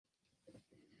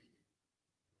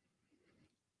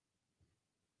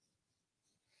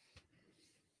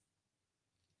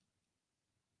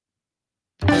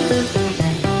Geo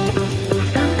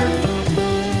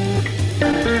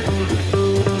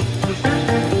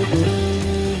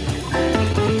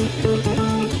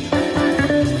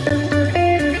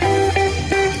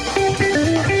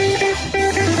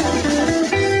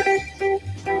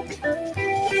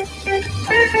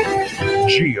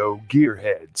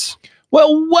Gearheads.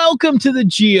 Well, welcome to the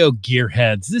Geo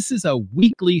Gearheads. This is a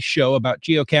weekly show about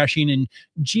geocaching and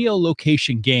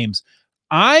geolocation games.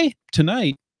 I,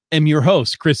 tonight, am your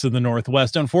host, Chris of the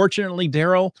Northwest. Unfortunately,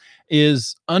 Daryl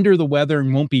is under the weather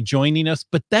and won't be joining us,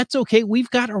 but that's okay. We've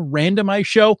got a randomized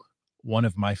show, one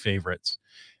of my favorites.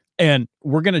 And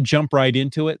we're going to jump right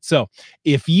into it. So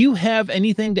if you have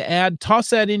anything to add,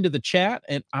 toss that into the chat,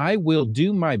 and I will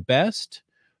do my best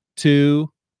to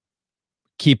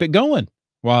keep it going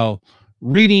while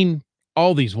reading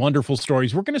all these wonderful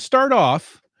stories. We're going to start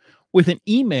off with an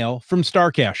email from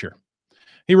Starcacher.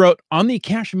 He wrote, on the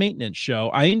cache maintenance show,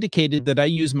 I indicated that I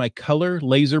use my color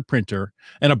laser printer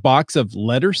and a box of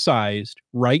letter-sized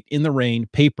Write in the Rain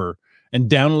paper and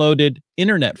downloaded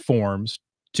internet forms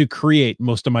to create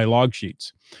most of my log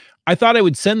sheets. I thought I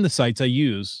would send the sites I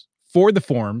use for the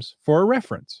forms for a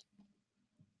reference.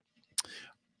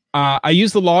 I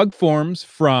use the log forms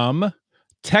from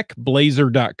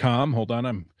techblazer.com. Hold on,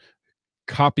 I'm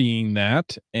copying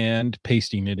that and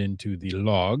pasting it into the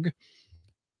log.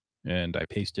 And I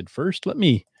pasted first. Let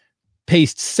me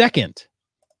paste second,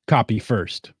 copy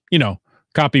first. You know,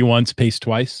 copy once, paste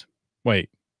twice.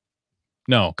 Wait,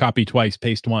 no, copy twice,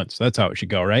 paste once. That's how it should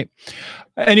go, right?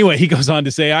 Anyway, he goes on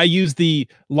to say, I use the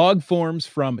log forms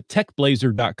from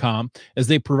techblazer.com as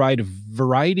they provide a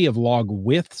variety of log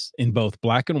widths in both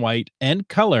black and white and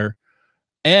color,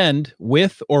 and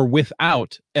with or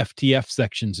without FTF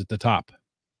sections at the top.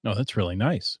 No, that's really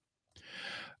nice.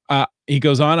 He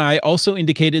goes on, I also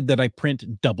indicated that I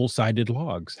print double-sided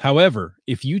logs. However,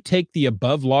 if you take the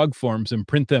above log forms and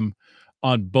print them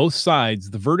on both sides,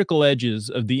 the vertical edges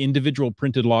of the individual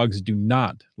printed logs do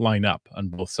not line up on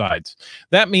both sides.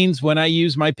 That means when I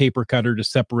use my paper cutter to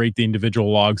separate the individual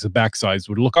logs, the back sides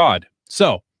would look odd.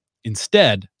 So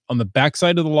instead, on the back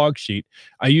side of the log sheet,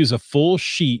 I use a full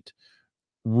sheet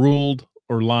ruled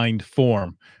or lined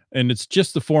form, and it's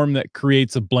just the form that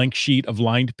creates a blank sheet of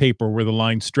lined paper where the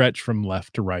lines stretch from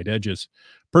left to right edges.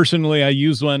 Personally, I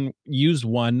use one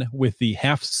with the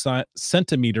half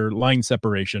centimeter line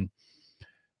separation,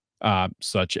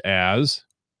 such as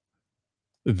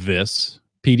this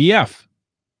PDF.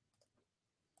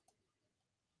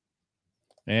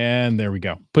 And there we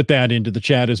go. Put that into the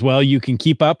chat as well. You can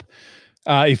keep up.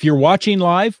 If you're watching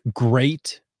live,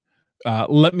 great.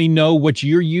 Let me know what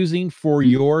you're using for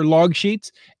your log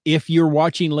sheets. If you're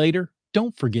watching later,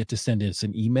 don't forget to send us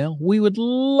an email. We would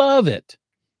love it.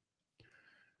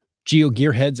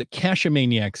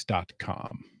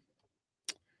 geogearheads@cacheamaniacs.com.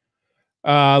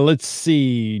 Let's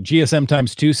see. GSM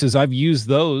times 2 says I've used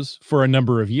those for a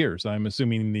number of years. I'm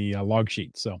assuming the log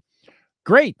sheet. So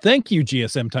great. Thank you,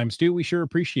 GSM times 2. We sure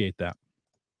appreciate that.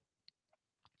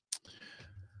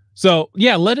 So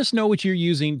yeah, let us know what you're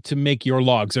using to make your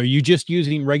logs. Are you just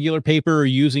using regular paper or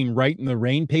using Write in the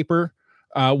Rain paper?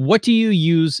 What do you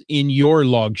use in your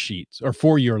log sheets or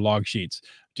for your log sheets?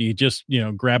 Do you just,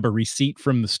 grab a receipt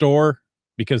from the store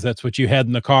because that's what you had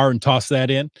in the car and toss that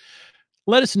in?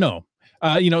 Let us know.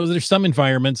 There's some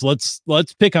environments, let's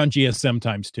pick on GSM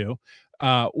times 2,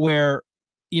 where,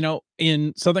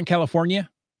 in Southern California,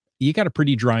 you got a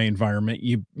pretty dry environment.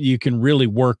 You can really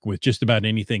work with just about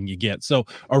anything you get. So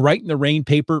a Write in the Rain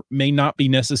paper may not be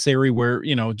necessary where,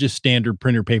 just standard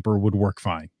printer paper would work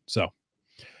fine. So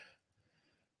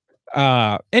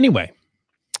anyway,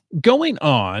 going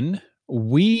on,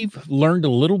 we've learned a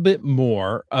little bit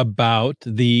more about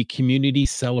the community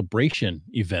celebration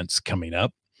events coming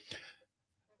up.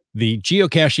 The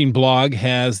geocaching blog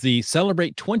has the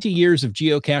Celebrate 20 Years of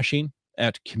Geocaching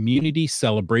at Community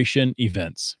Celebration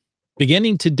Events.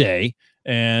 Beginning today,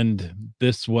 and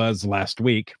this was last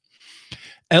week,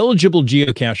 eligible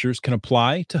geocachers can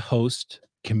apply to host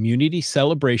community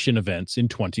celebration events in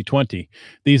 2020.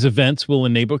 These events will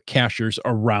enable cachers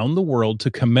around the world to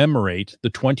commemorate the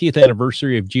 20th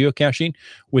anniversary of geocaching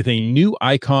with a new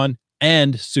icon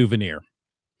and souvenir.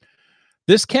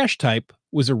 This cache type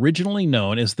was originally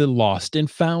known as the Lost and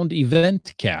Found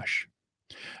event cache.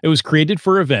 It was created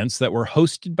for events that were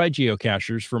hosted by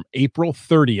geocachers from April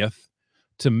 30th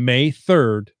to May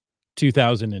 3rd,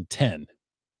 2010.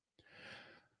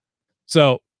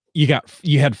 So you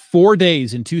had 4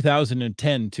 days in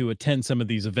 2010 to attend some of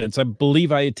these events. I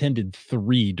believe I attended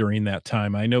 3 during that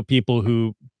time. I know people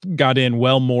who got in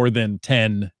well more than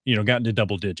 10, got into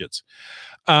double digits.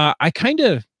 I kind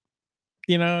of,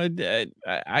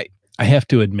 I I have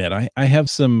to admit, I have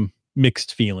some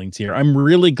mixed feelings here. I'm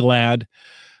really glad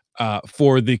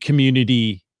for the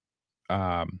community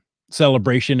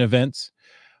celebration events,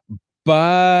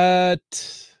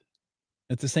 but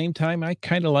at the same time, I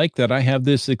kind of like that I have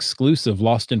this exclusive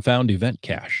lost and found event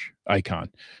cache icon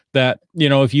that,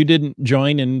 if you didn't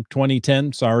join in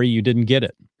 2010, sorry, you didn't get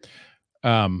it.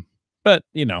 But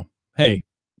hey,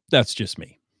 that's just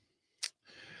me.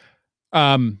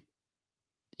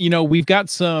 We've got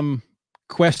some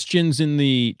questions in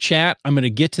the chat. I'm going to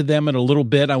get to them in a little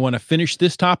bit. I want to finish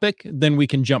this topic, then we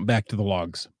can jump back to the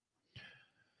logs.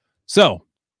 So,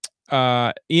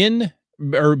 between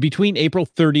April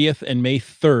 30th and May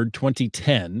 3rd,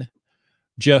 2010,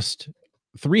 just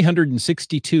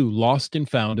 362 lost and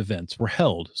found events were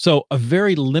held. So a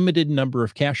very limited number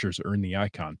of cachers earned the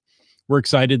icon. We're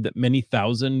excited that many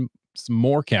thousands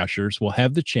more cachers will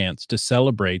have the chance to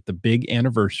celebrate the big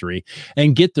anniversary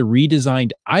and get the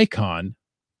redesigned icon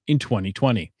in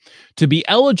 2020. To be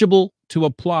eligible to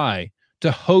apply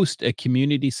to host a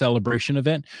community celebration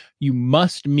event, you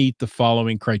must meet the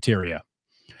following criteria.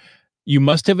 You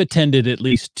must have attended at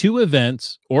least 2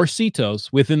 events or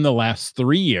CITOs within the last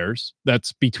 3 years.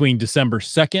 That's between December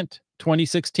 2nd,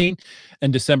 2016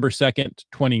 and December 2nd,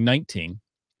 2019.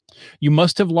 You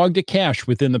must have logged a cache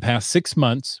within the past 6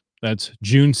 months. That's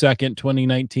June 2nd,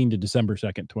 2019 to December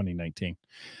 2nd, 2019.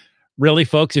 Really,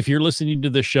 folks, if you're listening to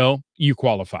this show, you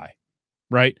qualify,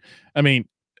 right? I mean,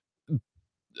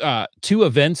 2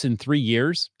 events in 3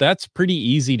 years, that's pretty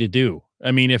easy to do. I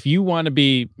mean, if you want to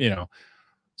be,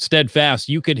 steadfast,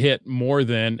 you could hit more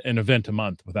than an event a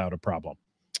month without a problem.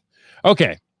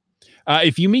 Okay.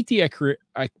 If you meet the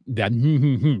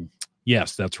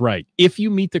yes, that's right. If you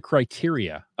meet the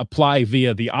criteria, apply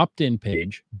via the opt-in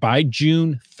page by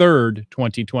June 3rd,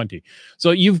 2020. So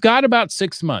you've got about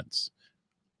 6 months.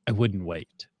 I wouldn't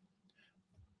wait.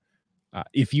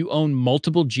 If you own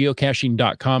multiple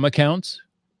geocaching.com accounts,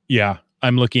 yeah,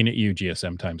 I'm looking at you,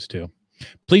 GSM times 2.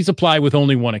 Please apply with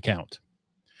only one account.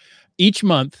 Each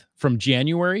month from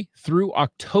January through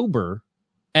October,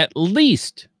 at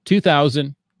least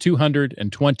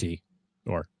 2,220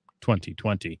 or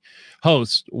 2020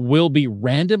 hosts will be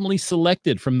randomly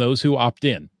selected from those who opt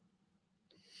in.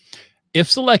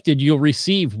 If selected, you'll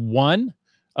receive one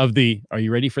of the, are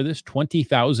you ready for this?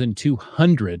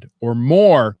 20,200 or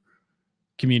more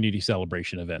community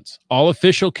celebration events. All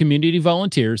official community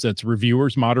volunteers, that's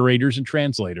reviewers, moderators, and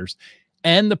translators,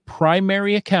 and the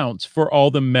primary accounts for all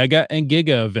the mega and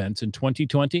giga events in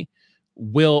 2020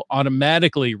 will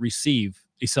automatically receive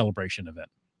a celebration event.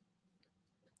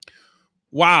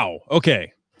 Wow.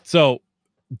 Okay. So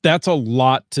that's a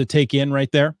lot to take in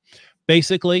right there.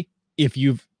 Basically, if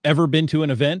you've ever been to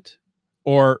an event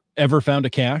or ever found a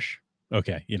cache,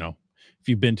 okay, if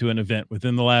you've been to an event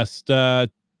within the last 3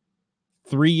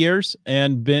 years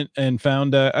and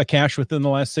found a cache within the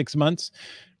last 6 months,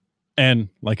 and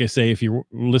like I say, if you're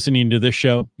listening to this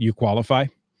show, you qualify.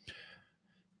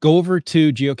 Go over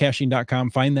to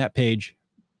geocaching.com, find that page,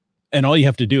 and all you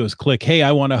have to do is click, hey,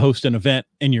 I want to host an event,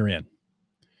 and you're in.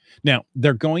 Now,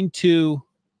 they're going to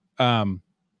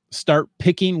start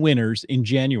picking winners in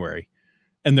January,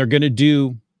 and they're going to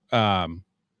do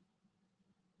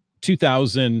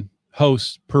 2,000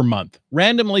 hosts per month,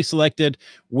 randomly selected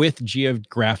with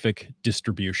geographic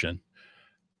distribution.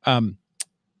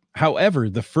 However,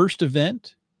 the first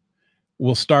event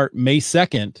will start May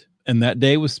 2nd, and that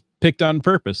day was picked on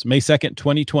purpose, May 2nd,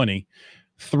 2020,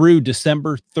 through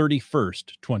December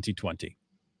 31st, 2020.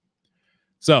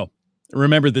 So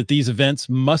remember that these events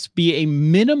must be a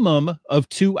minimum of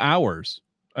 2 hours.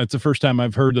 That's the first time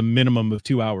I've heard a minimum of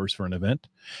 2 hours for an event,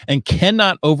 and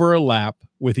cannot overlap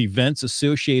with events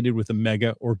associated with a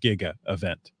mega or giga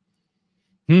event.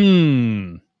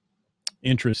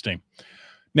 Interesting.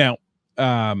 Now,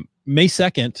 May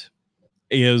 2nd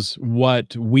is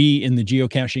what we in the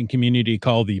geocaching community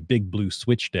call the Big Blue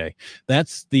Switch Day.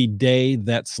 That's the day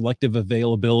that selective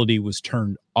availability was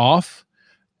turned off,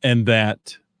 and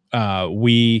that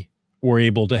we were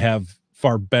able to have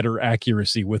far better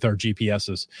accuracy with our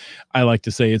GPSs. I like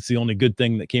to say it's the only good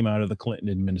thing that came out of the Clinton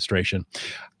administration.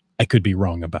 I could be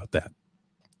wrong about that.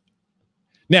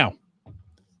 Now,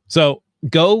 so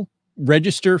go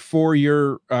register for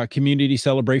your community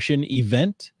celebration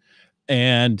event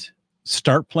and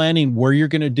start planning where you're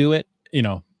going to do it.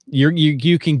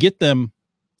 You can get them.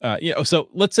 So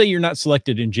let's say you're not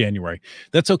selected in January.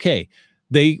 That's okay.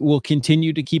 They will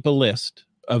continue to keep a list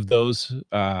of those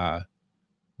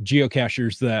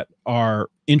geocachers that are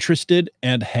interested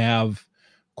and have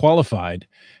qualified.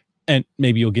 And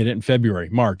maybe you'll get it in February,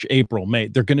 March, April, May.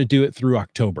 They're going to do it through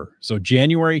October. So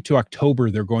January to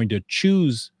October, they're going to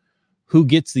choose who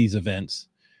gets these events.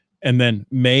 And then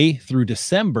May through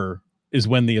December is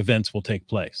when the events will take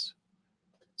place.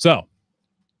 So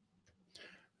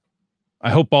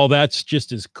I hope all that's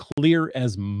just as clear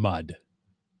as mud,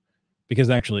 because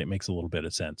actually it makes a little bit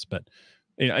of sense, but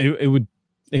it'd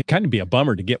kind of be a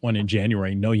bummer to get one in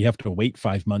January. No, you have to wait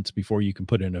 5 months before you can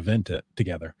put an event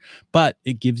together, but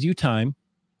it gives you time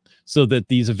so that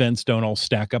these events don't all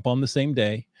stack up on the same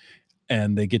day,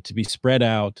 and they get to be spread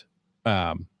out,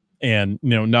 and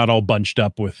not all bunched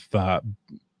up with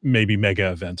maybe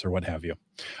mega events or what have you.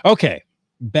 Okay,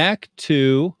 back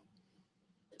to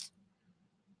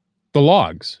the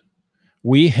logs.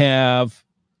 We have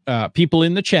people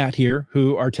in the chat here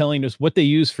who are telling us what they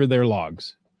use for their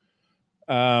logs.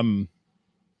 Okay,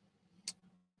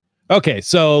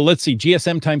 so let's see.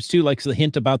 GSM ×2 likes the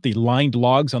hint about the lined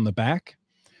logs on the back.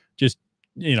 Just,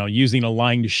 using a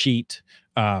lined sheet,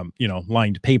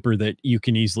 lined paper that you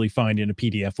can easily find in a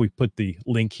PDF. We put the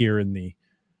link here in the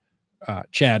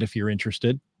chat if you're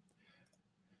interested.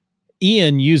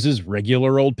 Ian uses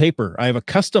regular old paper. I have a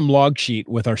custom log sheet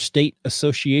with our state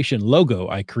association logo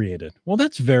I created. Well,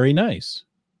 that's very nice.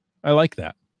 I like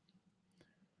that.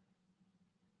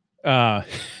 I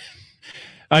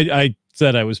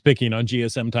said I was picking on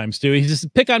GSM ×2. He says,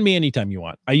 pick on me anytime you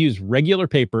want. I use regular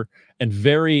paper and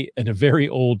a very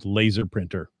old laser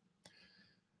printer.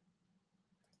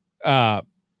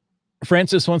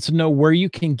 Francis wants to know where you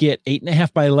can get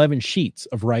 8.5 by 11 sheets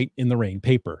of Write in the Rain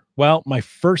paper. Well, my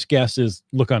first guess is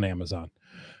look on Amazon.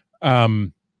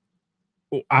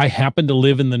 I happen to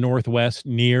live in the Northwest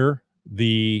near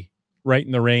the Write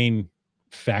in the Rain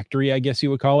factory, I guess you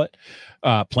would call it,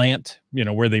 plant,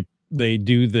 where they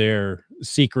do their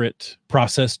secret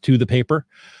process to the paper.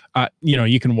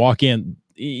 You can walk in,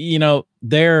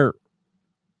 their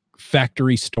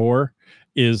factory store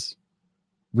is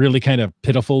really kind of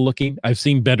pitiful looking. I've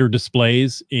seen better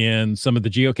displays in some of the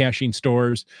geocaching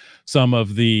stores, some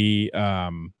of the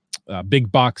big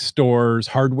box stores,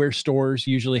 hardware stores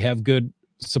usually have good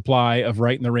supply of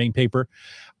Write in the Rain paper.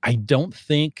 I don't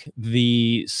think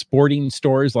the sporting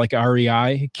stores like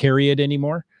REI carry it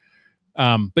anymore.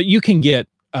 But you can get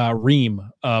a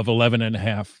ream of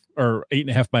 11.5 or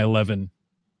 8.5 by 11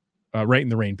 Write in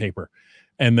the Rain paper,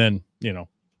 and then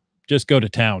just go to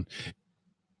town.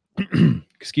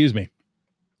 Excuse me.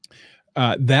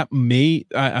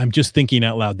 I'm just thinking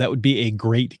out loud, that would be a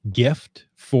great gift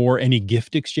for any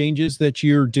gift exchanges that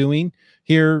you're doing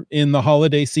here in the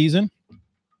holiday season.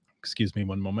 Excuse me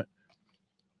one moment.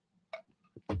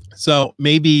 So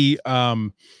maybe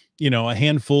a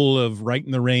handful of Write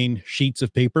in the Rain sheets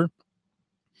of paper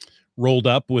rolled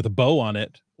up with a bow on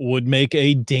it would make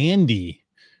a dandy,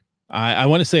 I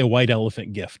want to say a white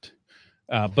elephant gift,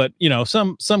 but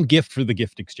some gift for the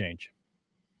gift exchange.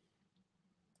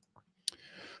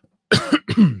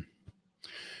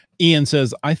 Ian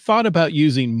says, I thought about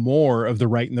using more of the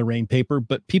Write in the Rain paper,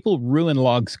 but people ruin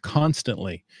logs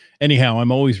constantly. Anyhow,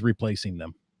 I'm always replacing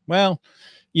them. Well,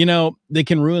 they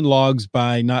can ruin logs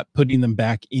by not putting them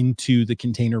back into the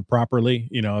container properly.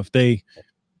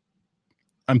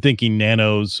 I'm thinking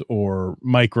nanos or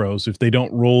micros, if they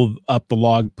don't roll up the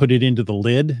log, put it into the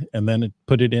lid and then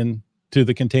put it into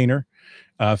the container.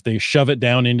 If they shove it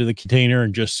down into the container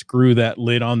and just screw that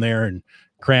lid on there and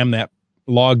cram that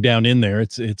log down in there,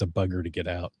 it's a bugger to get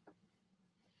out.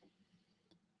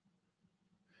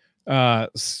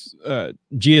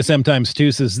 GSM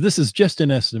 ×2 says, this is just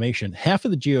an estimation. Half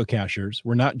of the geocachers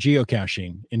were not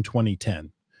geocaching in 2010,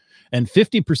 and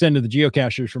 50% of the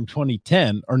geocachers from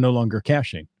 2010 are no longer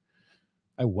caching.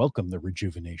 I welcome the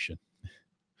rejuvenation.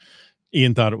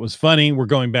 Ian thought it was funny. We're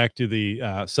going back to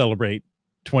the celebrate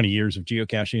 20 years of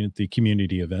geocaching at the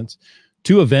community events.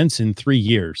 2 events in 3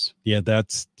 years. Yeah,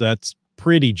 that's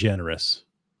pretty generous.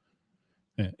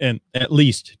 And at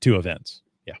least 2 events.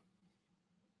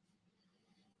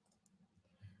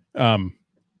 GSM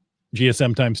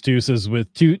 ×2 says, with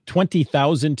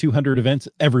 20,200 events,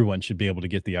 everyone should be able to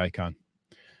get the icon.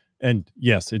 And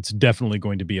yes, it's definitely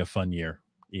going to be a fun year,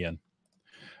 Ian.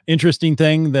 Interesting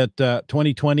thing that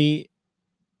 2020,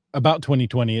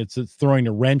 it's throwing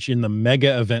a wrench in the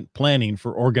mega event planning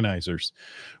for organizers.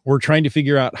 We're trying to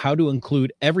figure out how to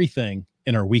include everything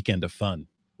in our weekend of fun.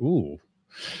 Ooh,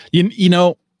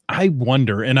 I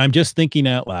wonder, and I'm just thinking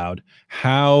out loud,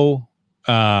 how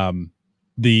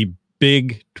the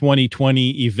big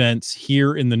 2020 events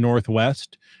here in the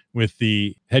Northwest with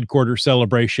the headquarters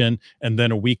celebration and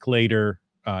then a week later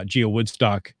Geo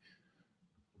Woodstock,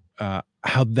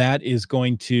 how that is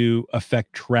going to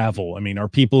affect travel. I mean, are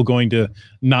people going to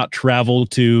not travel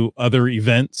to other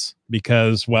events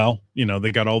because, well,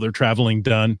 they got all their traveling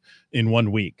done in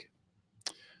 1 week?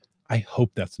 I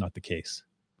hope that's not the case.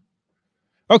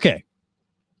 Okay,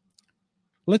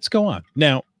 let's go on.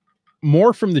 Now,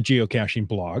 more from the geocaching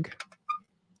blog.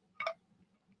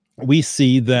 We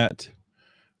see that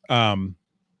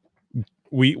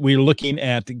we're looking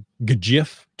at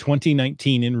GGH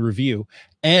 2019 in review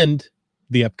and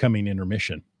the upcoming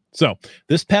intermission. So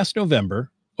this past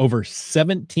November, over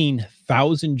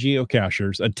 17,000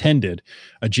 geocachers attended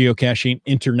a Geocaching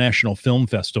International Film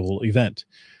Festival event.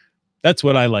 That's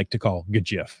what I like to call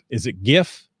GGH. Is it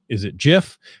GIF? Is it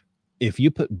GIF? If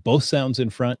you put both sounds in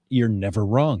front, you're never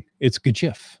wrong. It's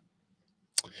GGH.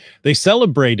 They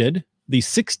celebrated the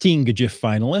 16 GGH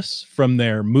finalists from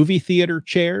their movie theater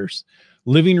chairs,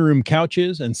 living room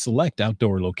couches, and select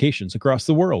outdoor locations across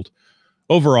the world.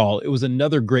 Overall, it was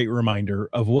another great reminder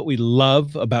of what we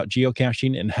love about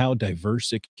geocaching and how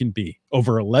diverse it can be.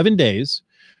 Over 11 days,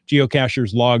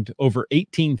 geocachers logged over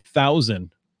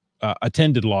 18,000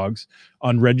 attended logs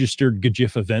on registered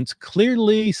GGH events.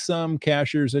 Clearly, some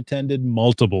cachers attended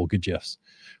multiple GGHs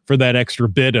for that extra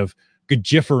bit of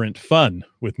GGIferent fun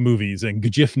with movies and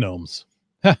GGIF gnomes.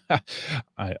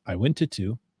 I went to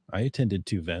two. I attended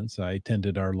two events. I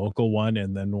attended our local one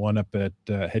and then one up at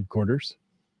headquarters.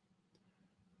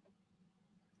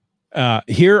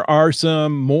 Here are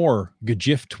some more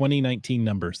GGIF 2019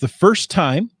 numbers. The first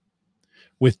time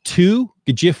with two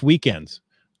GGIF weekends,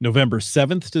 November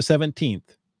 7th to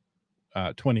 17th,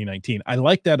 2019. I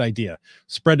like that idea.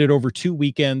 Spread it over 2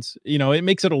 weekends. You know, it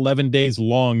makes it 11 days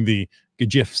long, the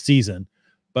GGIF season,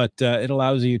 but it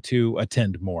allows you to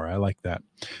attend more. I like that.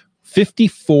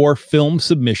 54 film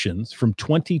submissions from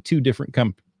 22 different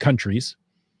countries,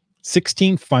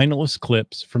 16 finalist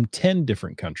clips from 10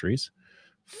 different countries.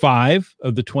 5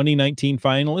 of the 2019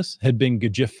 finalists had been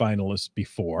GGIF finalists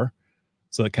before.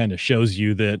 So that kind of shows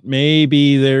you that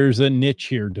maybe there's a niche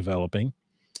here developing.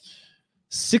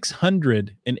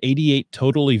 688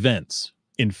 total events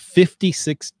in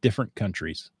 56 different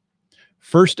countries.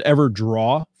 First ever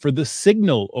draw for the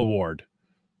Signal Award.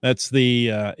 That's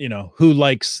the, who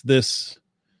likes this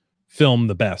film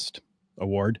the best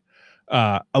award.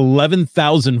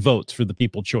 11,000 votes for the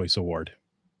People Choice Award.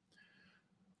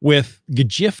 With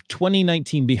GGIF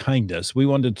 2019 behind us, we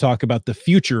wanted to talk about the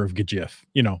future of GGIF.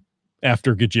 You know,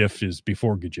 after GGIF is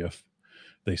before GGIF,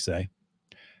 they say.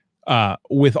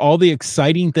 With all the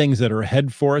exciting things that are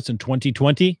ahead for us in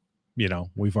 2020, you know,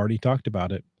 we've already talked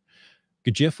about it.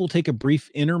 GGIF will take a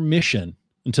brief intermission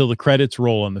until the credits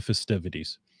roll on the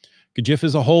festivities. GGIF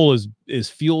as a whole is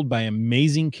fueled by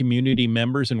amazing community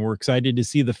members, and we're excited to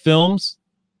see the films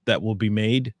that will be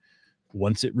made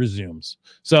once it resumes.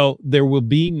 So there will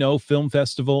be no film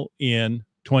festival in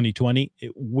 2020.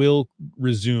 It will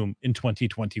resume in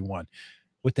 2021.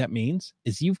 What that means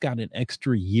is you've got an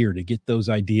extra year to get those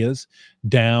ideas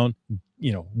down,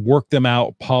 you know, work them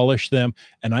out, polish them.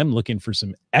 And I'm looking for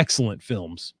some excellent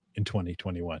films in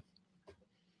 2021.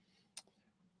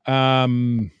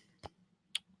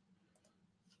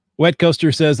 Wet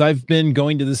Coaster says, I've been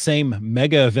going to the same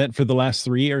mega event for the last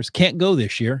 3 years. Can't go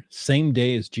this year. Same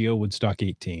day as Geo Woodstock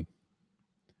 18.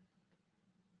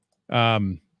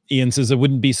 Ian says, I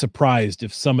wouldn't be surprised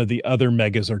if some of the other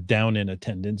megas are down in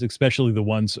attendance, especially the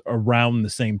ones around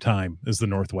the same time as the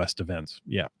Northwest events.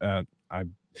 Yeah.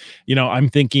 I'm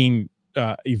thinking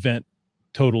event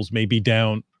totals may be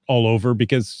down all over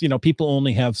because, you know, people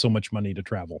only have so much money to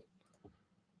travel.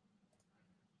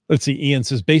 Let's see. Ian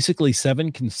says, basically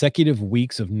 7 consecutive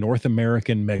weeks of North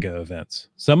American mega events.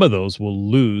 Some of those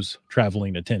will lose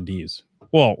traveling attendees.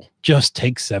 Well, just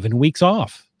take 7 weeks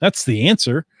off. That's the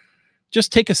answer.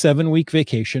 Just take a 7-week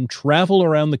vacation, travel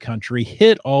around the country,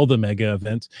 hit all the mega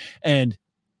events, and,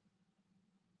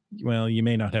 well, you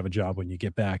may not have a job when you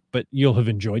get back, but you'll have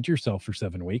enjoyed yourself for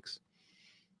 7 weeks.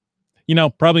 You know,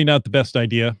 probably not the best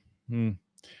idea.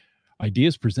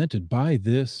 Ideas presented by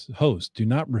this host do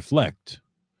not reflect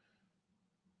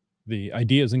the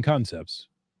ideas and concepts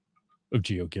of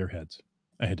Geo Gearheads.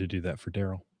 I had to do that for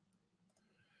Daryl.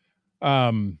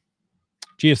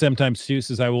 GSM times 2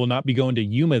 says, I will not be going to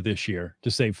Yuma this year to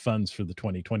save funds for the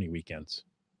 2020 weekends.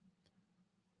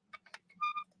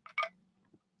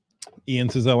 Ian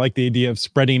says, I like the idea of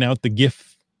spreading out the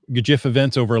GGIF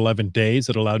events over 11 days.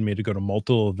 It allowed me to go to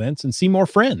multiple events and see more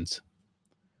friends.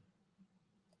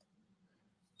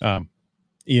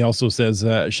 He also says,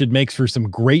 should make for some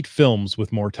great films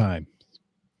with more time.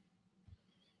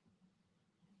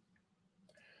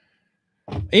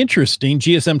 Interesting.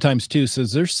 GSM times 2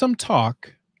 says there's some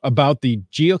talk about the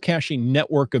geocaching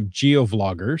network of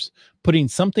geovloggers putting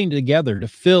something together to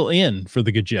fill in for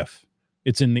the GGIF.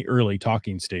 It's in the early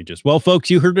talking stages. Well, folks,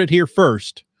 you heard it here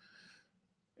first.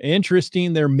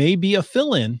 Interesting. There may be a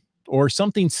fill-in or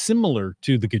something similar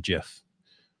to the GGH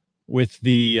with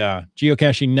the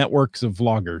geocaching networks of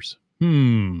vloggers.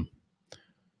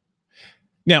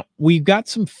 Now, we've got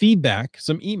some feedback,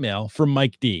 some email from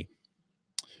Mike D.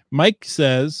 Mike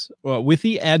says, well, with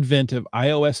the advent of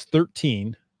iOS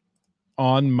 13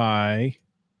 on my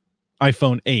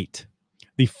iPhone 8,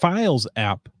 the Files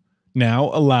app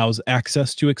now allows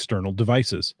access to external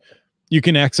devices. You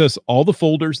can access all the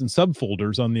folders and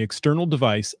subfolders on the external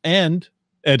device and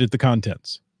edit the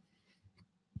contents.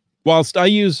 Whilst I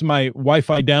use my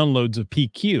Wi-Fi downloads of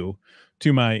PQ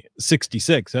to my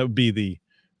 66, that would be the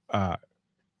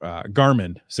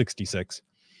Garmin 66,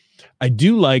 I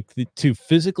do like to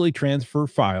physically transfer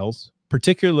files,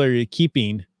 particularly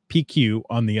keeping PQ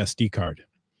on the SD card.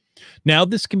 Now,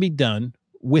 this can be done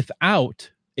without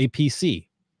a PC.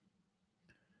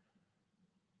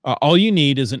 All you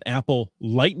need is an Apple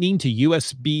Lightning to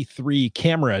USB 3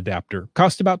 camera adapter.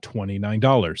 Cost about $29. I'm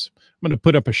going to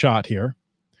put up a shot here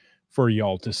for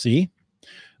y'all to see.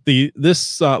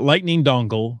 This Lightning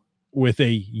dongle with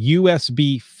a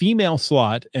USB female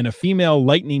slot and a female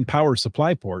Lightning power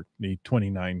supply port, the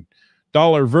 $29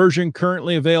 version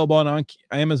currently available on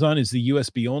Amazon, is the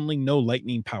USB only, no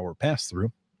Lightning power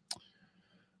pass-through.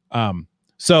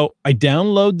 So I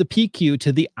download the PQ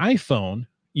to the iPhone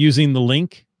using the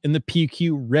link in the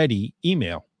PQ Ready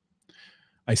email.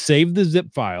 I save the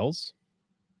zip files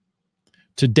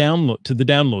to download to the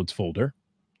downloads folder.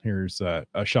 Here's a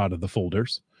shot of the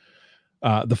folders.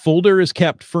 The folder is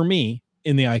kept for me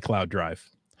in the iCloud drive.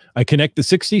 I connect the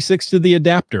 66 to the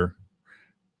adapter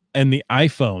and the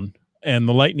iPhone and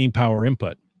the Lightning power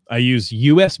input. I use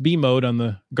USB mode on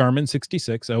the Garmin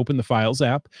 66. I open the Files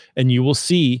app, and you will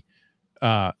see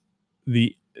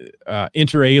the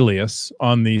inter alias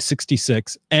on the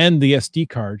 66 and the SD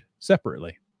card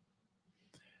separately.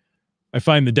 I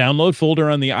find the download folder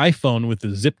on the iPhone with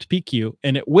the zipped PQ,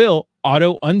 and it will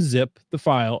auto unzip the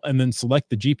file and then select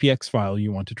the GPX file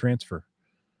you want to transfer.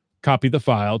 Copy the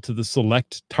file to the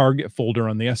select target folder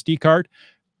on the SD card,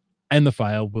 and the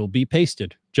file will be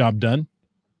pasted. Job done.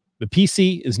 The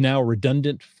PC is now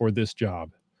redundant for this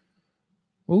job.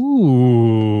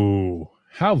 Ooh,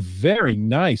 how very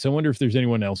nice. I wonder if there's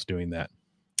anyone else doing that.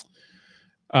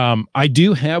 I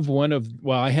do have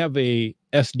I have a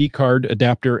SD card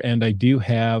adapter, and I do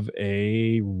have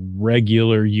a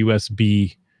regular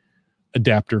USB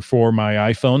adapter for my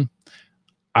iPhone.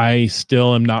 I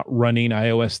still am not running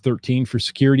iOS 13 for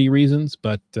security reasons,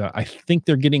 but I think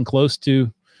they're getting close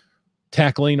to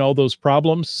tackling all those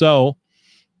problems. So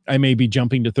I may be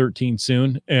jumping to 13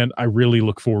 soon, and I really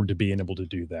look forward to being able to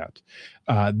do that.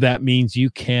 That means you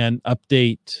can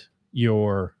update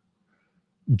your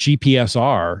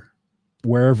GPSR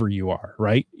wherever you are,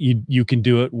 right? You can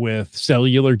do it with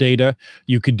cellular data.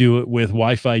 You could do it with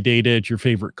Wi-Fi data at your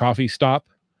favorite coffee stop.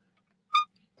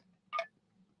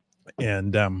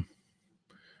 And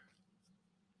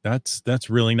that's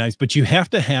really nice. But you have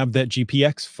to have that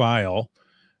GPX file.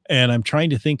 And I'm trying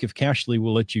to think if Cachly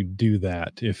will let you do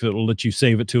that. If it'll let you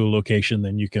save it to a location,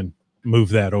 then you can move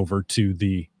that over to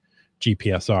the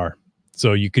GPSR.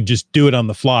 So you could just do it on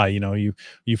the fly. You know,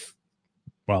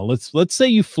 well, let's say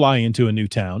you fly into a new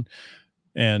town,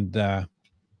 and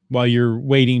while you're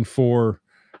waiting for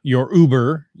your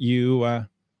Uber, you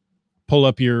pull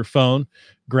up your phone,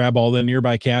 grab all the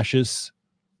nearby caches,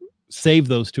 save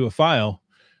those to a file,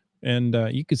 and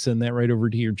you could send that right over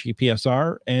to your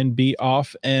GPSR and be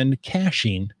off and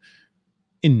caching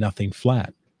in nothing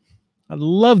flat. I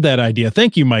love that idea.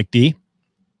 Thank you, Mike D.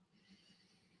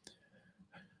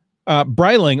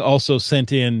 Bryling also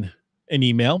sent in an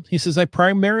email. He says, I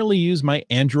primarily use my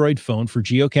Android phone for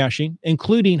geocaching,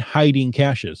 including hiding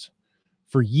caches.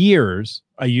 For years,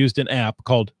 I used an app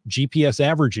called GPS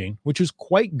Averaging, which was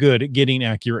quite good at getting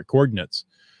accurate coordinates.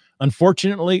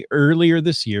 Unfortunately, earlier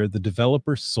this year, the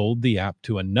developer sold the app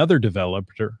to another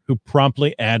developer who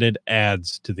promptly added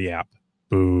ads to the app.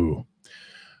 Boo.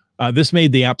 This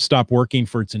made the app stop working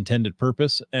for its intended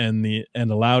purpose and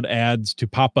allowed ads to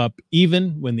pop up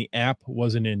even when the app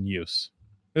wasn't in use.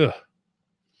 Ugh.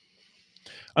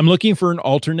 I'm looking for an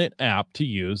alternate app to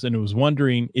use and was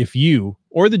wondering if you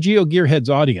or the GeoGearheads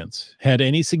audience had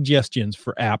any suggestions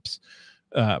for apps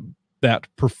that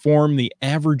perform the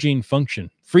averaging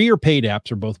function. Free or paid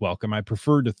apps are both welcome. I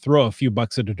prefer to throw a few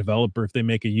bucks at a developer if they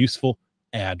make a useful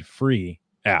ad-free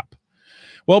app.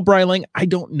 Well, Bryling, I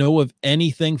don't know of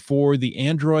anything for the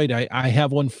Android. I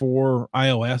have one for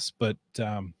iOS, but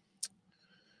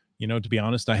you know, to be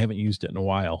honest, I haven't used it in a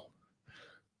while.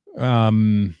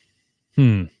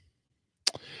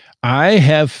 I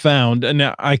have found, and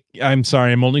now I'm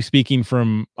sorry, I'm only speaking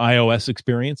from iOS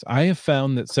experience. I have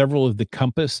found that several of the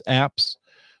Compass apps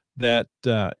that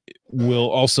will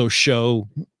also show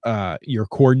your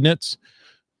coordinates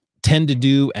tend to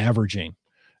do averaging,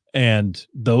 and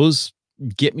those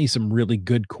get me some really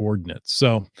good coordinates.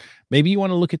 So maybe you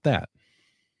want to look at that.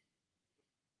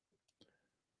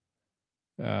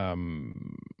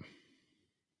 Um,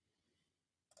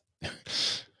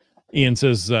 Ian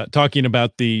says, talking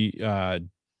about the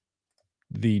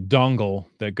dongle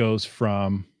that goes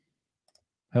from,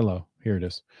 hello, here it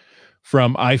is,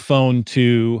 from iPhone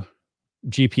to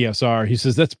GPSR. He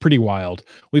says, that's pretty wild.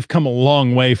 We've come a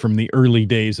long way from the early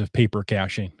days of paper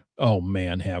caching. Oh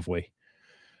man, have we?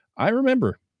 I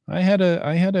remember I had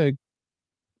a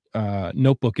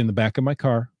notebook in the back of my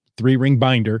car, 3-ring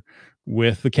binder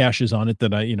with the caches on it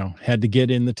that I, had to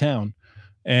get in the town.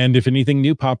 And if anything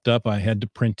new popped up, I had to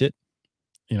print it,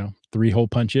 3-hole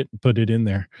punch it, put it in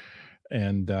there.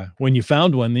 And when you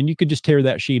found one, then you could just tear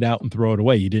that sheet out and throw it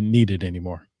away. You didn't need it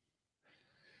anymore.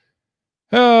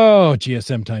 Oh,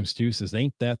 GSM times 2 says,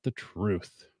 ain't that the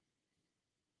truth?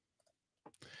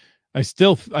 I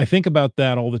think about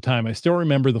that all the time. I still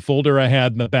remember the folder I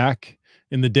had in the back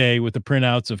in the day with the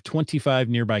printouts of 25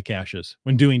 nearby caches.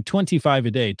 When doing 25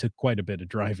 a day took quite a bit of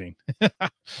driving.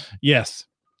 Yes.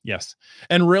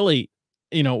 And really,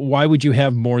 why would you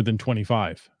have more than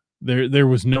 25? There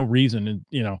was no reason,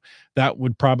 and that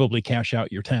would probably cash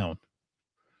out your town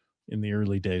in the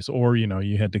early days. Or,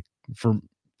 you had to, for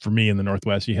me in the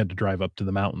Northwest, you had to drive up to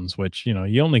the mountains, which,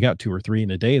 you only got 2 or 3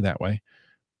 in a day that way.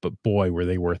 But boy, were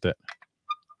they worth it.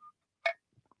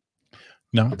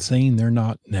 Not saying they're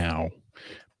not now,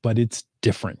 but it's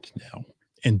different now.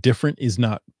 And different is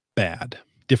not bad.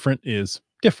 Different is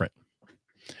different.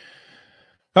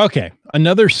 Okay,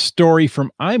 another story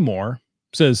from iMore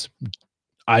says,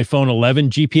 iPhone 11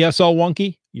 GPS all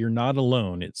wonky? You're not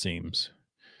alone, it seems.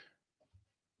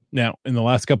 Now, in the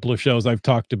last couple of shows, I've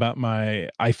talked about my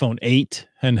iPhone 8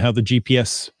 and how the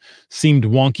GPS seemed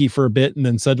wonky for a bit and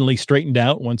then suddenly straightened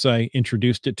out once I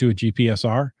introduced it to a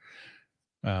GPSR.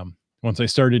 Once I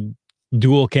started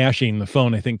dual caching, the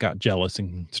phone, I think, got jealous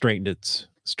and straightened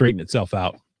itself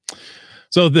out.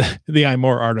 So the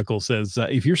iMore article says,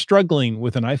 if you're struggling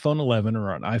with an iPhone 11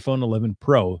 or an iPhone 11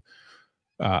 Pro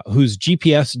whose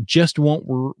GPS just won't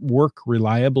work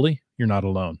reliably, you're not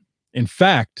alone. In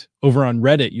fact, over on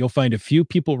Reddit, you'll find a few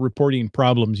people reporting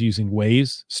problems using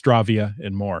Waze, Stravia,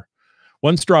 and more.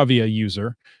 One Stravia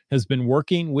user has been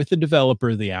working with the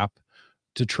developer of the app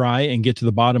to try and get to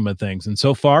the bottom of things. And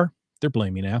so far, they're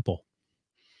blaming Apple.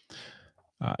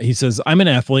 He says, I'm an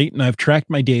athlete and I've tracked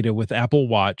my data with Apple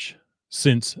Watch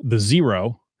since the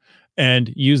 0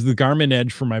 and used the Garmin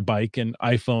Edge for my bike and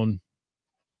iPhone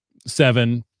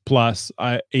 7 Plus,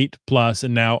 8 Plus,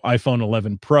 and now iPhone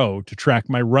 11 Pro to track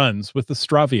my runs with the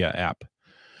Stravia app.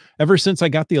 Ever since I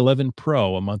got the 11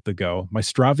 Pro a month ago, my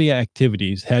Stravia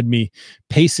activities had me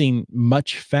pacing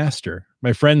much faster.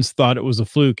 My friends thought it was a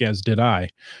fluke, as did I,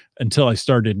 until I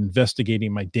started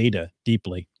investigating my data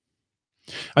deeply.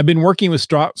 I've been working with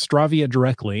Stravia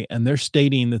directly, and they're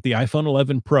stating that the iPhone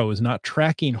 11 Pro is not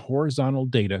tracking horizontal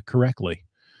data correctly.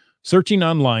 Searching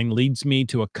online leads me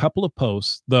to a couple of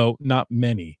posts, though not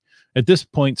many. At this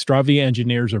point, Stravia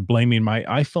engineers are blaming my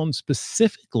iPhone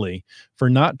specifically for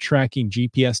not tracking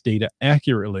GPS data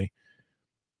accurately,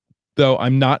 though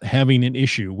I'm not having an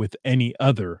issue with any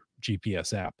other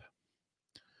GPS app.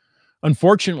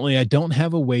 Unfortunately, I don't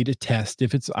have a way to test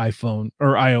if it's iPhone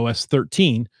or iOS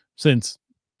 13, since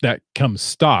that comes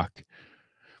stock.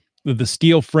 The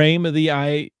steel frame of the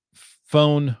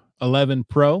iPhone 11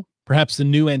 Pro, perhaps the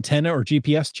new antenna or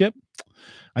GPS chip.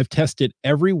 I've tested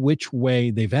every which way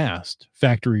they've asked.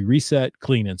 Factory reset,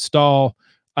 clean install,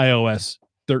 iOS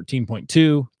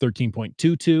 13.2,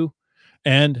 13.22,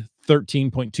 and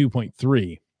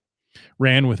 13.2.3.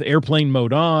 Ran with airplane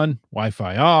mode on,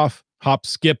 Wi-Fi off, hop,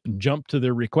 skip, and jump to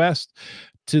their request.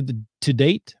 To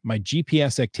date, my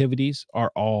GPS activities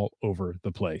are all over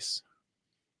the place.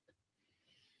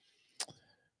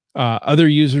 Other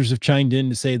users have chimed in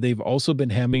to say they've also been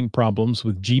having problems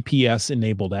with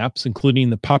GPS-enabled apps, including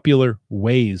the popular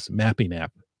Waze mapping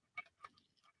app.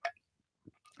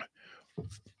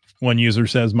 One user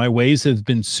says, my Waze has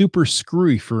been super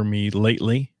screwy for me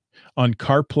lately on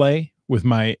CarPlay with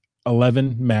my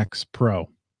 11 Max Pro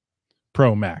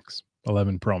Max.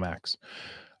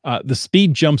 The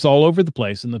speed jumps all over the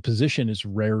place and the position is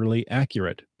rarely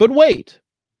accurate. But wait,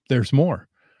 there's more.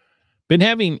 Been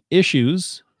having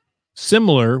issues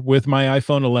similar with my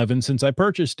iPhone 11 since I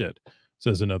purchased it,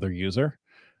 says another user.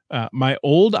 My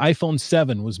old iPhone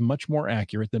 7 was much more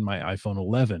accurate than my iPhone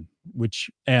 11. which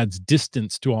adds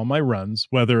distance to all my runs,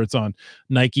 whether it's on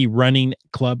Nike Running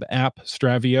Club app,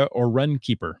 Strava, or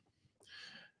Runkeeper.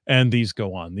 And these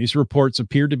go on. These reports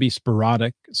appear to be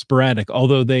sporadic,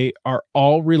 although they are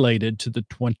all related to the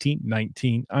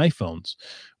 2019 iPhones.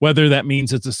 Whether that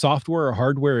means it's a software or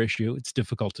hardware issue, it's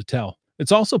difficult to tell.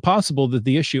 It's also possible that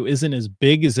the issue isn't as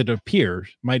big as it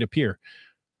might appear.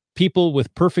 People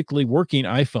with perfectly working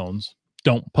iPhones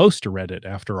don't post to Reddit,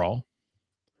 after all.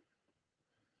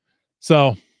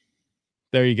 So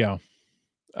there you go.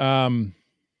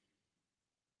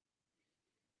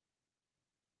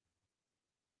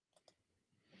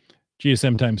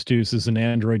 GSM times 2 is an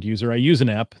Android user. I use an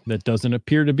app that doesn't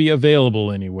appear to be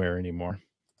available anywhere anymore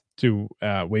to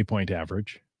Waypoint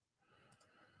Average.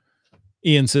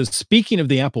 Ian says, speaking of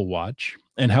the Apple Watch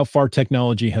and how far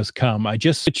technology has come, I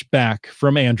just switched back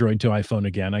from Android to iPhone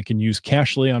again. I can use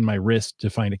Cachly on my wrist to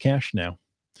find a cache now.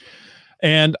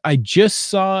 And I just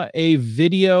saw a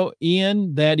video,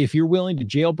 Ian, that if you're willing to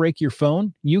jailbreak your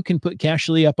phone, you can put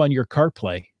Cachly up on your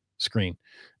CarPlay screen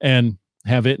and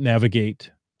have it navigate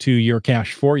to your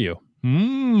cache for you.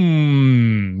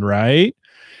 Right?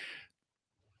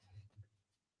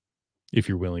 If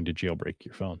you're willing to jailbreak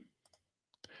your phone.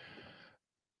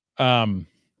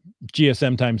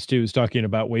 GSM times 2 is talking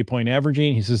about waypoint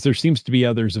averaging. He says there seems to be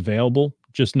others available,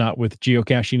 just not with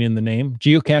geocaching in the name.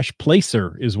 Geocache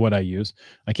Placer is what I use.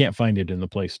 I can't find it in the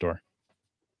Play Store.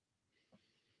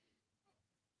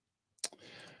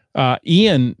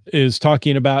 Ian is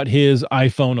talking about his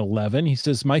iPhone 11. He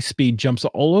says, my speed jumps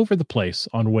all over the place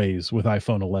on Waze with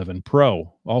iPhone 11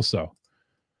 Pro also.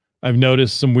 I've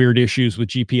noticed some weird issues with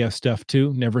GPS stuff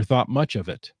too. Never thought much of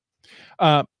it.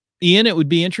 Ian, it would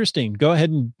be interesting. Go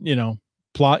ahead and,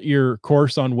 plot your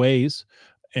course on Waze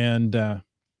and,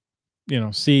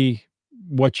 see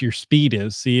what your speed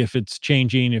is. See if it's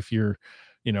changing, if you're,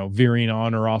 veering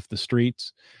on or off the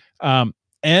streets.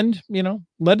 And,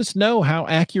 let us know how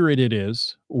accurate it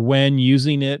is when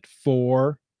using it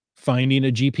for finding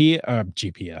a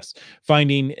GPS,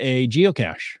 finding a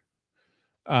geocache.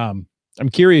 I'm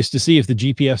curious to see if the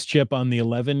GPS chip on the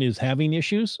 11 is having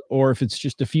issues or if it's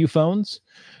just a few phones.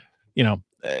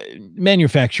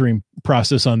 Manufacturing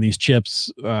process on these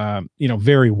chips,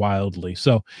 vary wildly.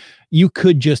 So you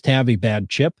could just have a bad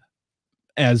chip,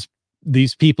 as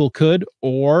these people could,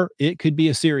 or it could be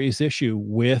a serious issue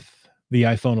with the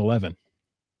iPhone 11.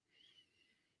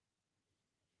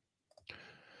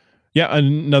 Yeah,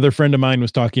 another friend of mine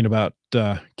was talking about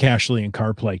Cachly and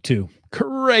CarPlay too.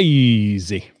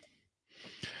 Crazy.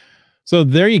 So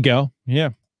there you go. Yeah.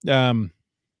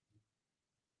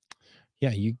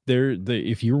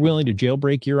 If you're willing to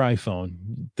jailbreak your iPhone,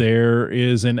 there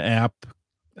is an app,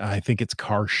 I think it's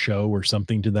Car Show or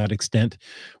something to that extent,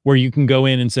 where you can go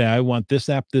in and say, I want this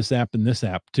app, and this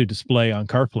app to display on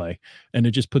CarPlay, and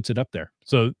it just puts it up there.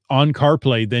 So on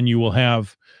CarPlay, then you will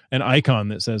have an icon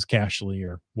that says Cachly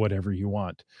or whatever you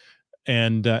want.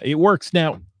 And it works.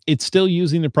 Now, it's still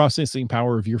using the processing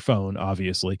power of your phone,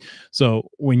 obviously. So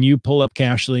when you pull up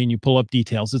Cachly and you pull up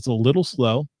details, it's a little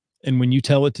slow. And when you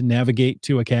tell it to navigate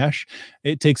to a cache,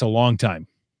 it takes a long time,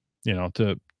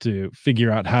 to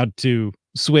figure out how to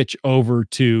switch over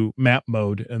to map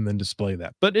mode and then display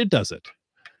that. But it does it.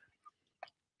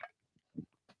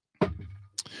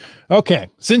 Okay.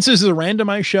 Since this is a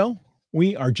randomized show,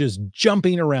 we are just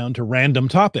jumping around to random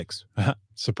topics.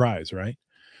 Surprise, right?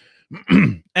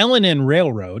 L&N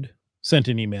Railroad sent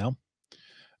an email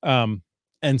and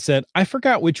said, I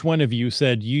forgot which one of you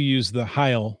said you use the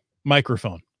Heil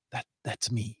microphone.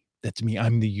 That's me.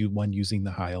 I'm the one using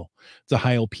the Heil. It's a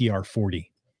Heil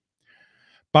PR40.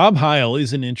 Bob Heil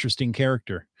is an interesting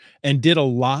character and did a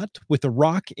lot with the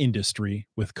rock industry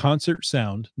with concert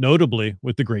sound, notably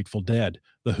with the Grateful Dead,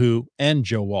 The Who, and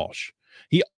Joe Walsh.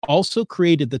 He also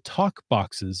created the talk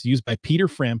boxes used by Peter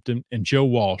Frampton and Joe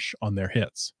Walsh on their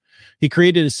hits. He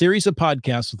created a series of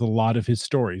podcasts with a lot of his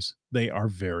stories. They are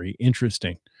very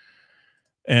interesting.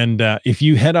 And if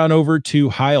you head on over to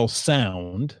Heil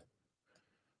Sound,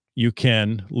 you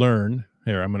can learn.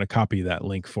 Here, I'm going to copy that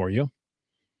link for you.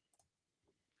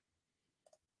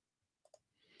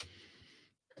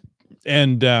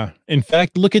 And in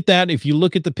fact, look at that. If you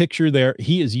look at the picture there,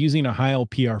 he is using a Heil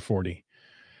PR40.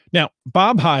 Now,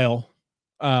 Bob Heil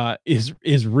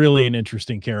is really an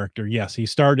interesting character. Yes, he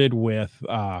started with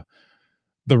the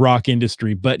rock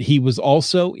industry, but he was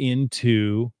also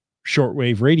into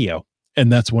shortwave radio.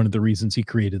 And that's one of the reasons he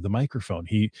created the microphone.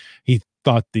 He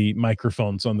thought the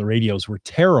microphones on the radios were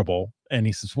terrible. And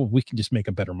he says, well, we can just make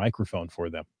a better microphone for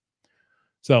them.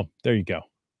 So there you go.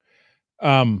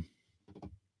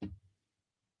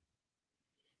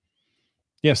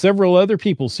 Yeah, several other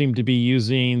people seem to be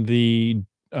using the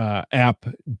app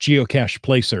Geocache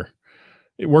Placer.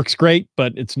 It works great,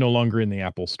 but it's no longer in the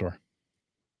Apple Store.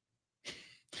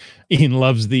 Ian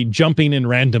loves the jumping and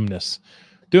randomness.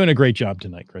 Doing a great job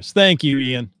tonight, Chris. Thank you,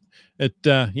 Ian.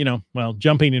 Well,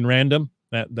 jumping in random,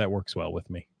 that works well with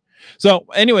me. So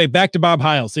anyway, back to Bob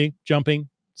Heil. See, jumping,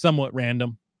 somewhat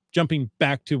random. Jumping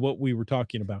back to what we were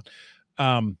talking about.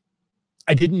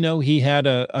 I didn't know he had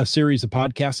a series of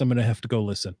podcasts. I'm going to have to go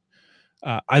listen.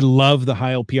 I love the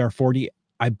Heil PR40.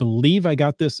 I believe I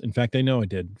got this. In fact, I know I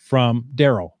did from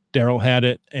Daryl. Daryl had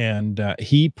it, and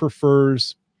he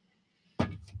prefers,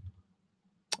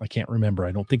 I can't remember.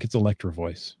 I don't think it's Electro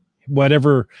Voice.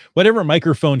 Whatever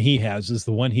microphone he has is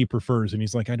the one he prefers. And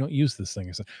he's like, I don't use this thing.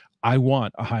 I said, I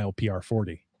want a Heil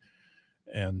PR40.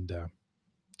 And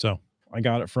so I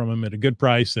got it from him at a good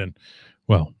price. And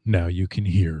well, now you can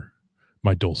hear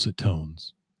my dulcet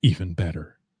tones even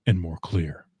better and more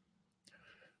clear.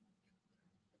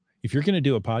 If you're going to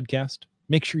do a podcast,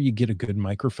 make sure you get a good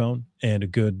microphone and a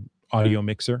good audio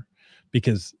mixer,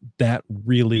 because that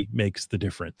really makes the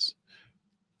difference.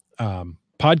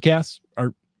 Podcasts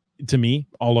are, to me,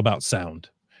 all about sound.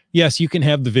 Yes, you can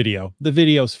have the video. The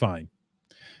video's fine.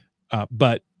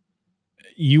 But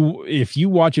if you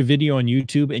watch a video on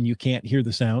YouTube and you can't hear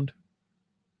the sound,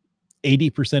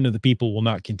 80% of the people will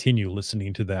not continue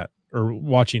listening to that or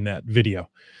watching that video.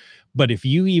 But if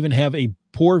you even have a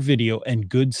poor video and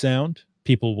good sound,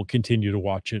 people will continue to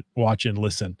watch and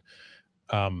listen.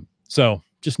 So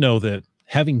just know that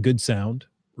having good sound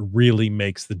really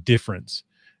makes the difference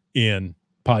in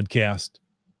podcast,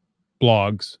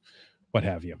 blogs, what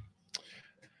have you.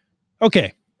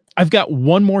 Okay, I've got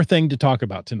one more thing to talk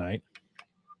about tonight,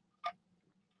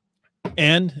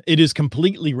 and it is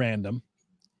completely random.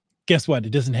 Guess what? It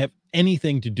doesn't have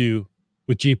anything to do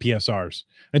with GPSRs.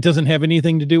 It doesn't have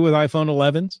anything to do with iPhone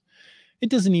 11s. It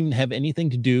doesn't even have anything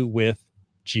to do with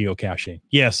geocaching.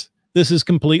 Yes, this is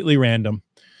completely random.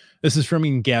 This is from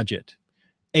Engadget.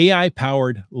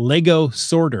 AI-powered Lego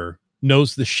sorter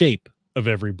knows the shape of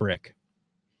every brick.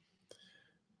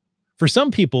 For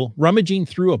some people, rummaging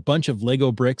through a bunch of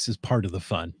Lego bricks is part of the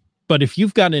fun. But if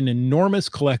you've got an enormous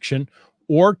collection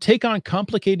or take on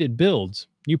complicated builds,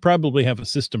 you probably have a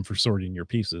system for sorting your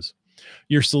pieces.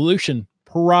 Your solution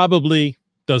probably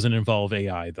doesn't involve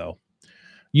AI, though.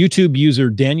 YouTube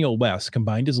user Daniel West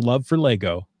combined his love for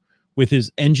Lego with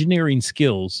his engineering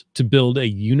skills to build a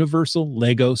universal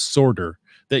Lego sorter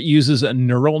that uses a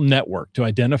neural network to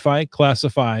identify,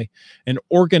 classify, and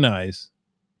organize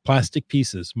plastic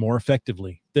pieces more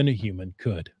effectively than a human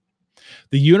could.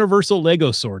 The universal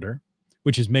Lego sorter,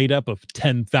 which is made up of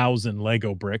 10,000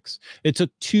 Lego bricks, it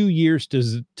took 2 years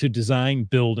to design,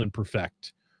 build, and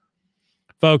perfect.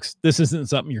 Folks, this isn't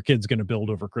something your kid's going to build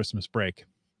over Christmas break.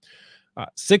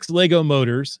 6 Lego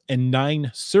motors and 9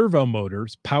 servo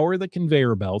motors power the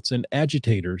conveyor belts and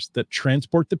agitators that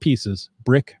transport the pieces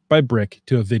brick by brick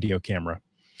to a video camera.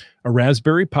 A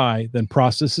Raspberry Pi then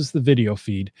processes the video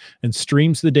feed and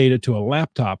streams the data to a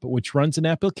laptop, which runs an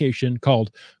application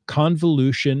called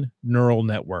Convolution Neural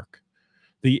Network.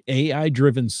 The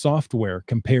AI-driven software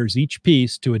compares each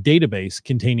piece to a database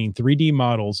containing 3D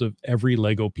models of every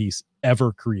Lego piece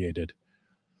ever created.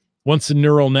 Once the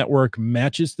neural network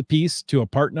matches the piece to a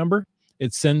part number,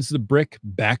 it sends the brick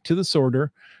back to the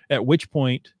sorter, at which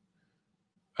point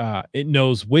it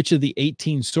knows which of the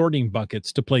 18 sorting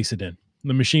buckets to place it in.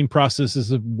 The machine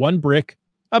processes one brick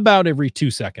about every 2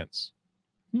 seconds.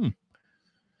 You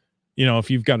know,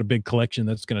 if you've got a big collection,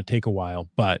 that's going to take a while,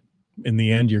 but in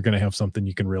the end, you're going to have something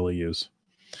you can really use.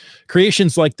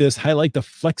 Creations like this highlight the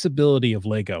flexibility of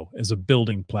Lego as a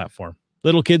building platform.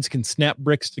 Little kids can snap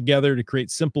bricks together to create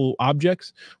simple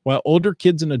objects, while older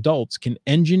kids and adults can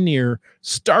engineer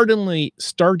startlingly,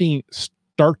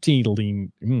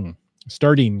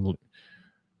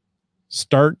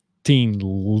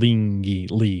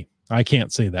 I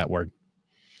can't say that word.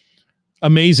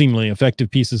 Amazingly effective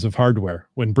pieces of hardware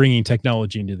when bringing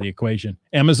technology into the equation.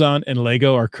 Amazon and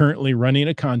Lego are currently running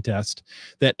a contest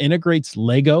that integrates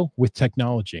Lego with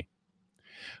technology.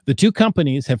 The two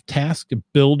companies have tasked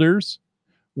builders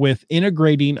with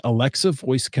integrating Alexa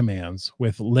voice commands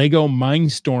with Lego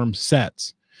Mindstorm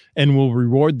sets and will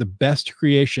reward the best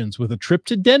creations with a trip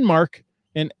to Denmark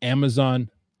and Amazon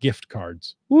gift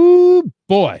cards. Woo,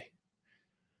 boy.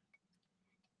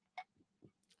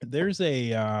 There's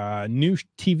a new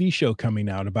TV show coming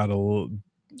out about a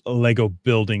Lego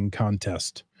building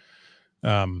contest.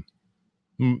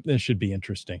 This should be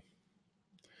interesting.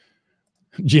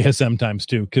 GSM times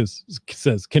 2 because it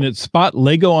says, can it spot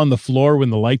Lego on the floor when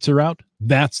the lights are out?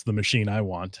 That's the machine I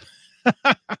want.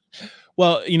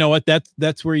 Well, you know what?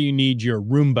 That's where you need your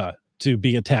Roomba to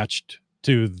be attached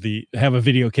to have a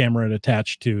video camera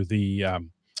attached to the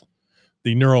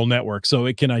neural network, so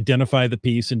it can identify the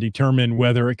piece and determine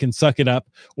whether it can suck it up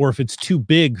or if it's too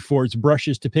big for its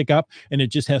brushes to pick up, and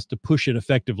it just has to push it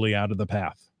effectively out of the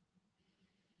path.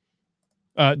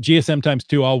 GSM times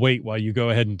 2, I'll wait while you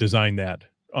go ahead and design that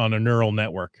on a neural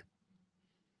network.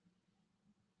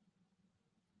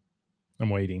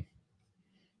 I'm waiting.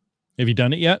 Have you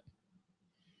done it yet?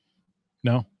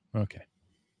 No? Okay.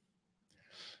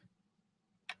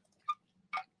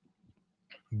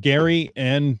 Gary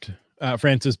and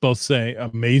Francis both say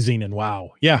amazing and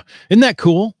wow. Yeah. Isn't that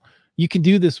cool? You can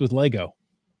do this with Lego.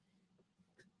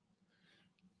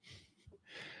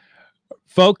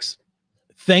 Folks,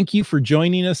 thank you for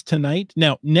joining us tonight.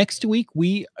 Now, next week,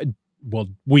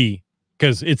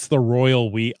 because it's the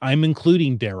royal we, I'm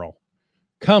including Daryl.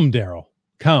 Come, Daryl.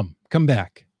 Come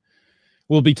back.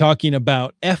 We'll be talking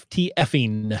about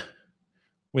FTFing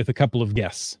with a couple of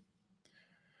guests.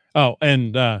 Oh,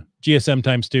 and GSM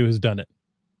times 2 has done it.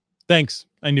 Thanks.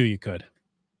 I knew you could.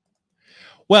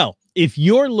 Well, if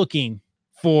you're looking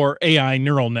for AI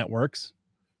neural networks,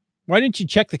 why don't you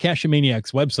check the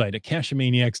Cachamaniacs website at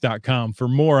cachamaniacs.com for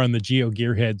more on the Geo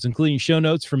Gearheads, including show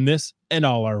notes from this and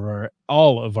all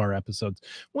of our episodes.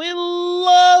 We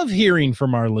love hearing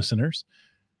from our listeners.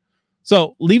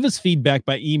 So leave us feedback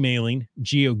by emailing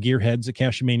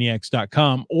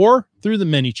geogearheads@cachamaniacs.com or through the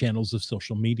many channels of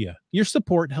social media. Your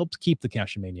support helps keep the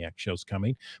Cachamaniac shows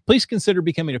coming. Please consider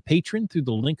becoming a patron through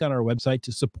the link on our website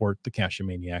to support the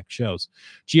Cachamaniac shows.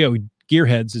 Geo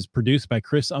Gearheads is produced by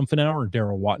Chris Umfenauer and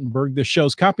Daryl Wattenberg. The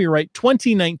show's copyright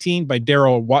 2019 by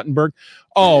Daryl Wattenberg.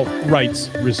 All rights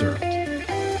reserved.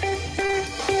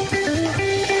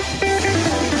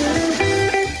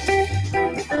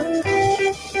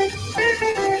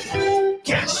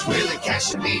 Cash with a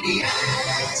Cachamaniac.